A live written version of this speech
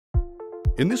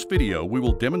In this video, we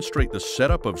will demonstrate the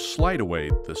setup of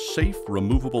SlideAway, the safe,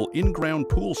 removable in-ground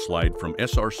pool slide from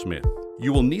S.R.Smith.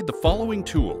 You will need the following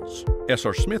tools.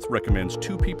 S.R.Smith recommends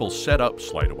 2 people set up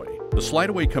SlideAway. The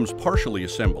SlideAway comes partially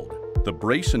assembled. The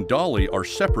brace and dolly are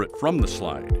separate from the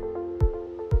slide.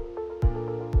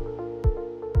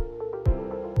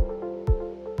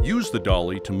 Use the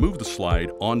dolly to move the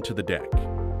slide onto the deck.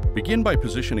 Begin by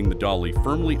positioning the dolly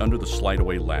firmly under the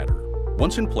SlideAway ladder.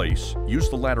 Once in place, use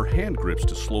the ladder hand grips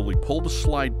to slowly pull the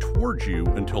slide towards you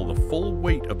until the full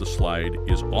weight of the slide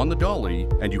is on the dolly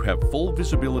and you have full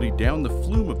visibility down the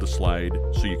flume of the slide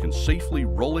so you can safely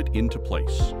roll it into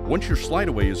place. Once your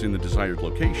SlideAway is in the desired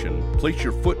location, place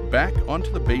your foot back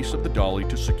onto the base of the dolly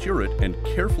to secure it and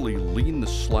carefully lean the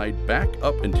slide back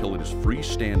up until it is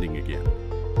freestanding again.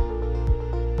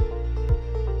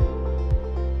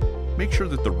 Make sure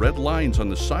that the red lines on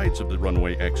the sides of the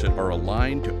runway exit are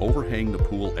aligned to overhang the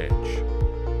pool edge.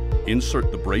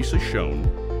 Insert the brace as shown.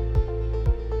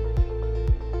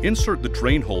 Insert the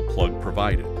drain hole plug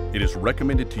provided. It is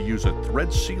recommended to use a thread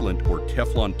sealant or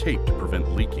Teflon tape to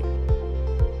prevent leaking.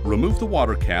 Remove the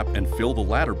water cap and fill the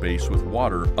ladder base with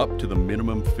water up to the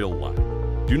minimum fill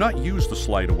line. Do not use the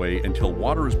SlideAway until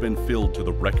water has been filled to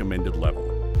the recommended level.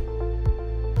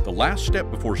 The last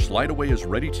step before SlideAway is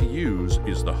ready to use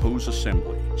is the hose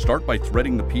assembly. Start by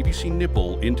threading the PVC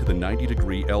nipple into the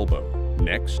 90-degree elbow.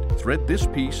 Next, thread this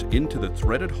piece into the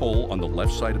threaded hole on the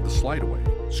left side of the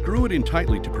SlideAway. Screw it in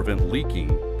tightly to prevent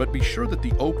leaking, but be sure that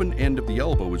the open end of the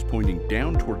elbow is pointing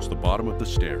down towards the bottom of the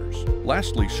stairs.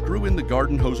 Lastly, screw in the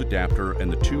garden hose adapter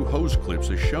and the 2 hose clips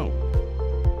as shown.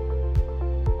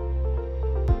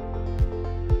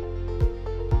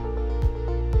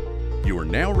 You are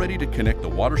now ready to connect the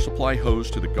water supply hose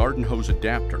to the garden hose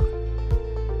adapter.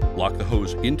 Lock the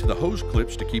hose into the hose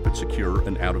clips to keep it secure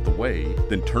and out of the way,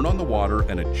 then turn on the water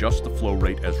and adjust the flow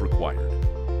rate as required.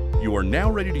 You are now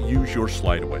ready to use your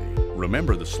SlideAway.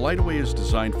 Remember, the SlideAway is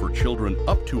designed for children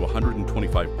up to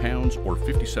 125 pounds or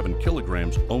 57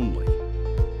 kilograms only.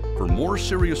 For more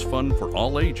serious fun for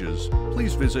all ages,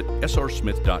 please visit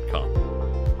srsmith.com.